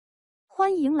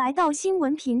欢迎来到新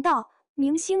闻频道，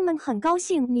明星们很高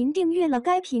兴您订阅了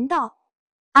该频道。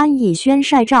安以轩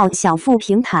晒照小腹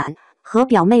平坦，和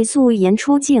表妹素颜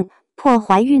出镜，破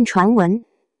怀孕传闻。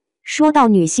说到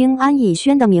女星安以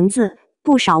轩的名字，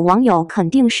不少网友肯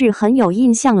定是很有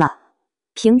印象了。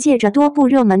凭借着多部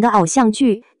热门的偶像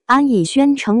剧，安以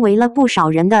轩成为了不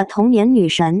少人的童年女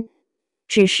神。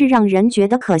只是让人觉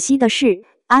得可惜的是，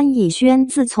安以轩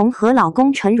自从和老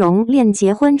公陈荣炼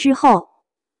结婚之后，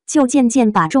就渐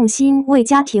渐把重心为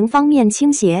家庭方面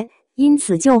倾斜，因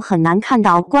此就很难看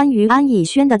到关于安以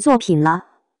轩的作品了。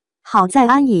好在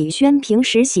安以轩平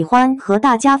时喜欢和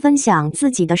大家分享自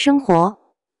己的生活，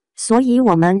所以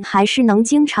我们还是能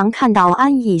经常看到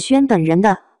安以轩本人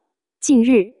的。近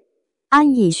日，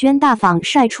安以轩大方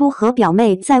晒出和表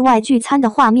妹在外聚餐的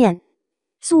画面，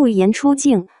素颜出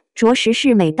镜，着实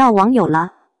是美到网友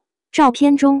了。照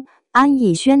片中，安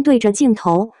以轩对着镜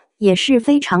头也是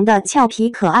非常的俏皮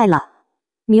可爱了。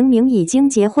明明已经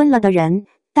结婚了的人，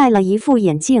戴了一副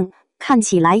眼镜，看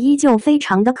起来依旧非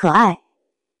常的可爱。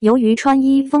由于穿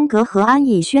衣风格和安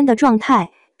以轩的状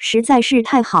态实在是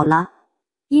太好了，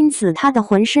因此她的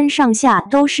浑身上下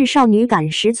都是少女感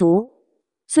十足。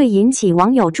最引起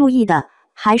网友注意的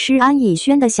还是安以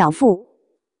轩的小腹。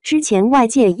之前外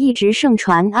界一直盛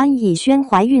传安以轩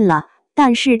怀孕了，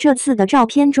但是这次的照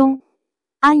片中，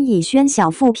安以轩小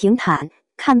腹平坦，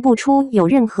看不出有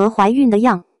任何怀孕的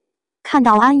样。看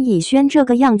到安以轩这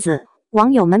个样子，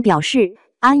网友们表示，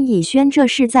安以轩这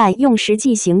是在用实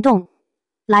际行动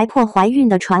来破怀孕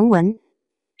的传闻。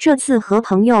这次和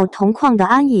朋友同框的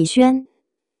安以轩，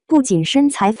不仅身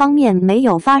材方面没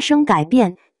有发生改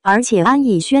变，而且安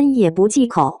以轩也不忌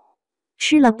口，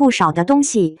吃了不少的东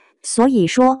西。所以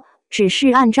说，只是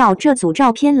按照这组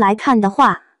照片来看的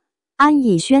话，安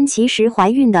以轩其实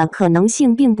怀孕的可能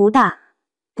性并不大。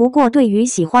不过对于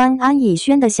喜欢安以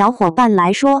轩的小伙伴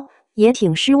来说，也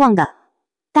挺失望的。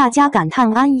大家感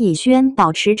叹安以轩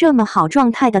保持这么好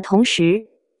状态的同时，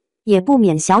也不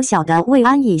免小小的为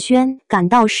安以轩感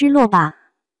到失落吧。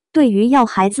对于要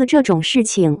孩子这种事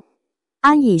情，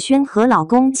安以轩和老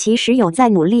公其实有在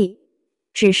努力，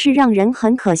只是让人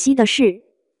很可惜的是，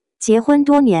结婚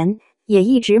多年也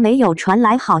一直没有传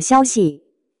来好消息。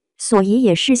所以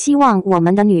也是希望我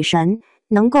们的女神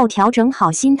能够调整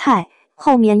好心态，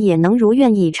后面也能如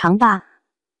愿以偿吧。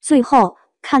最后，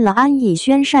看了安以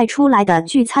轩晒出来的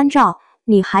聚餐照，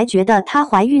你还觉得她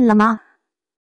怀孕了吗？